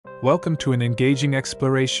Welcome to an engaging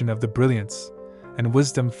exploration of the brilliance and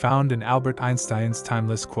wisdom found in Albert Einstein's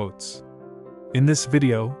timeless quotes. In this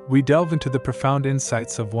video, we delve into the profound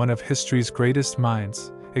insights of one of history's greatest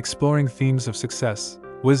minds, exploring themes of success,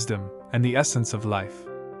 wisdom, and the essence of life.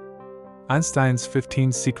 Einstein's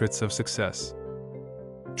 15 Secrets of Success.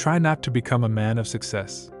 Try not to become a man of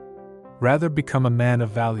success. Rather, become a man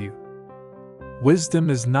of value.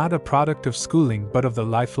 Wisdom is not a product of schooling but of the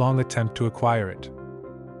lifelong attempt to acquire it.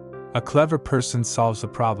 A clever person solves a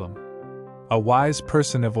problem. A wise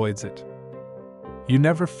person avoids it. You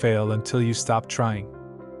never fail until you stop trying.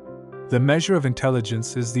 The measure of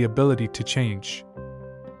intelligence is the ability to change.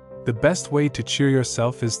 The best way to cheer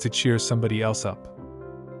yourself is to cheer somebody else up.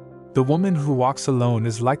 The woman who walks alone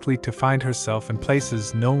is likely to find herself in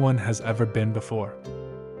places no one has ever been before.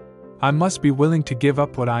 I must be willing to give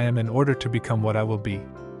up what I am in order to become what I will be.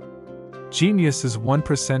 Genius is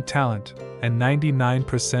 1% talent and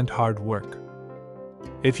 99% hard work.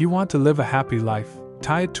 If you want to live a happy life,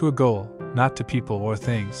 tie it to a goal, not to people or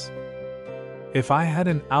things. If I had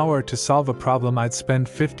an hour to solve a problem, I'd spend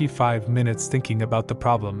 55 minutes thinking about the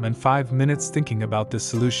problem and 5 minutes thinking about the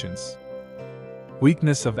solutions.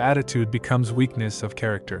 Weakness of attitude becomes weakness of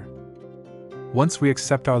character. Once we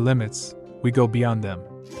accept our limits, we go beyond them.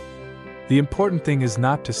 The important thing is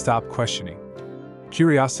not to stop questioning.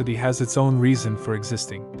 Curiosity has its own reason for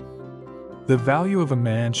existing. The value of a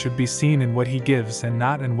man should be seen in what he gives and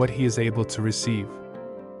not in what he is able to receive.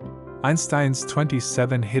 Einstein's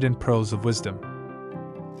 27 Hidden Pearls of Wisdom.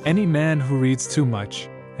 Any man who reads too much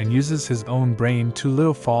and uses his own brain too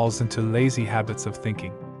little falls into lazy habits of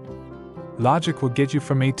thinking. Logic will get you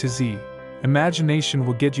from A to Z. Imagination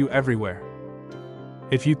will get you everywhere.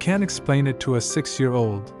 If you can't explain it to a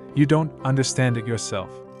 6-year-old, you don't understand it yourself.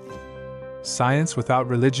 Science without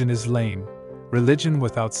religion is lame. Religion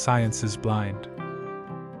without science is blind.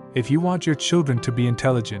 If you want your children to be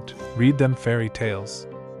intelligent, read them fairy tales.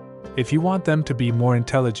 If you want them to be more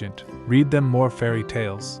intelligent, read them more fairy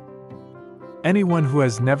tales. Anyone who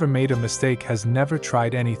has never made a mistake has never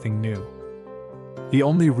tried anything new. The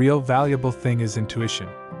only real valuable thing is intuition.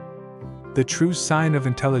 The true sign of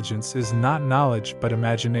intelligence is not knowledge but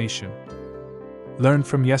imagination. Learn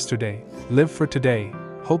from yesterday, live for today,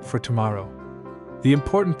 hope for tomorrow. The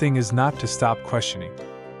important thing is not to stop questioning.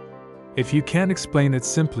 If you can't explain it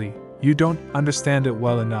simply, you don't understand it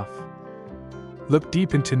well enough. Look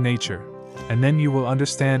deep into nature, and then you will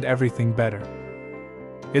understand everything better.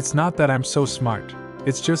 It's not that I'm so smart,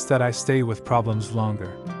 it's just that I stay with problems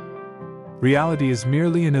longer. Reality is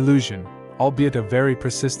merely an illusion, albeit a very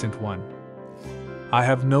persistent one. I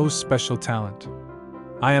have no special talent.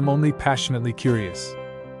 I am only passionately curious.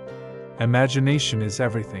 Imagination is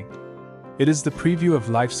everything. It is the preview of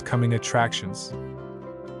life's coming attractions.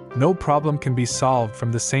 No problem can be solved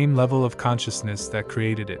from the same level of consciousness that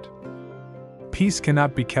created it. Peace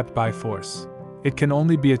cannot be kept by force. It can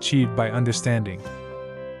only be achieved by understanding.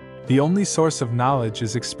 The only source of knowledge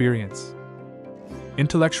is experience.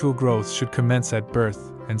 Intellectual growth should commence at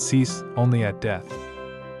birth and cease only at death.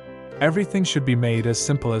 Everything should be made as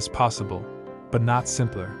simple as possible, but not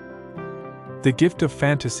simpler. The gift of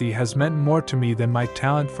fantasy has meant more to me than my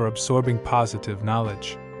talent for absorbing positive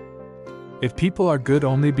knowledge. If people are good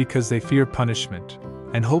only because they fear punishment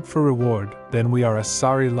and hope for reward, then we are a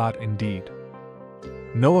sorry lot indeed.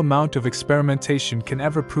 No amount of experimentation can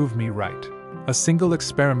ever prove me right. A single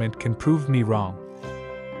experiment can prove me wrong.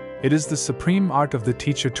 It is the supreme art of the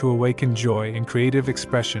teacher to awaken joy in creative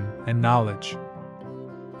expression and knowledge.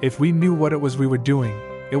 If we knew what it was we were doing,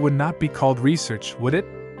 it would not be called research, would it?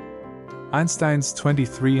 Einstein's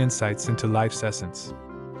 23 Insights into Life's Essence.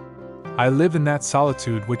 I live in that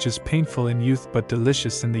solitude which is painful in youth but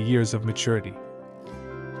delicious in the years of maturity.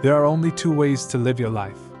 There are only two ways to live your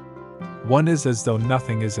life. One is as though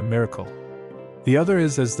nothing is a miracle. The other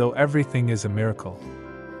is as though everything is a miracle.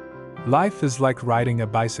 Life is like riding a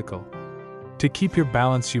bicycle. To keep your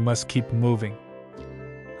balance you must keep moving.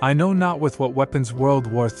 I know not with what weapons World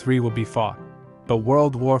War III will be fought, but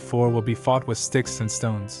World War IV will be fought with sticks and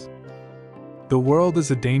stones. The world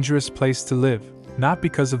is a dangerous place to live, not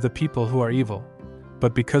because of the people who are evil,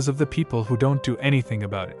 but because of the people who don't do anything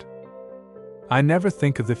about it. I never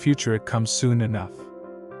think of the future, it comes soon enough.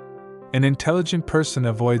 An intelligent person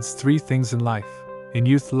avoids 3 things in life: in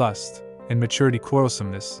youth lust, in maturity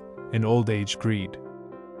quarrelsomeness, in old age greed.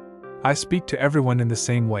 I speak to everyone in the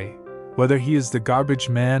same way, whether he is the garbage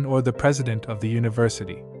man or the president of the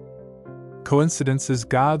university. Coincidence is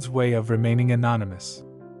God's way of remaining anonymous.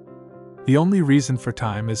 The only reason for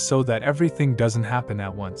time is so that everything doesn't happen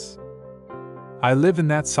at once. I live in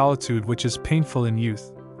that solitude which is painful in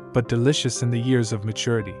youth, but delicious in the years of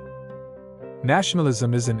maturity.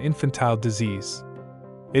 Nationalism is an infantile disease.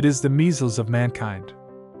 It is the measles of mankind.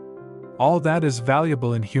 All that is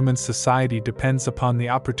valuable in human society depends upon the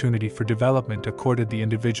opportunity for development accorded the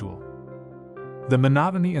individual. The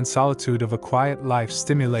monotony and solitude of a quiet life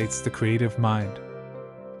stimulates the creative mind.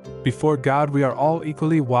 Before God, we are all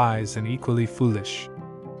equally wise and equally foolish.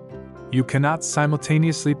 You cannot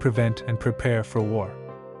simultaneously prevent and prepare for war.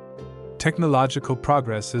 Technological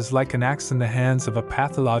progress is like an axe in the hands of a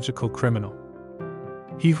pathological criminal.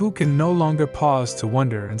 He who can no longer pause to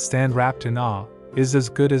wonder and stand wrapped in awe is as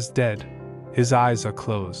good as dead. His eyes are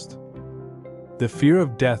closed. The fear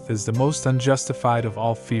of death is the most unjustified of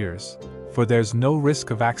all fears, for there's no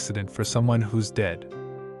risk of accident for someone who's dead.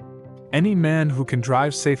 Any man who can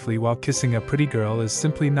drive safely while kissing a pretty girl is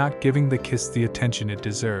simply not giving the kiss the attention it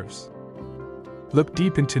deserves. Look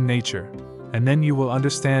deep into nature, and then you will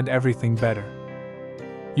understand everything better.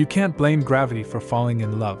 You can't blame gravity for falling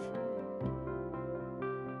in love.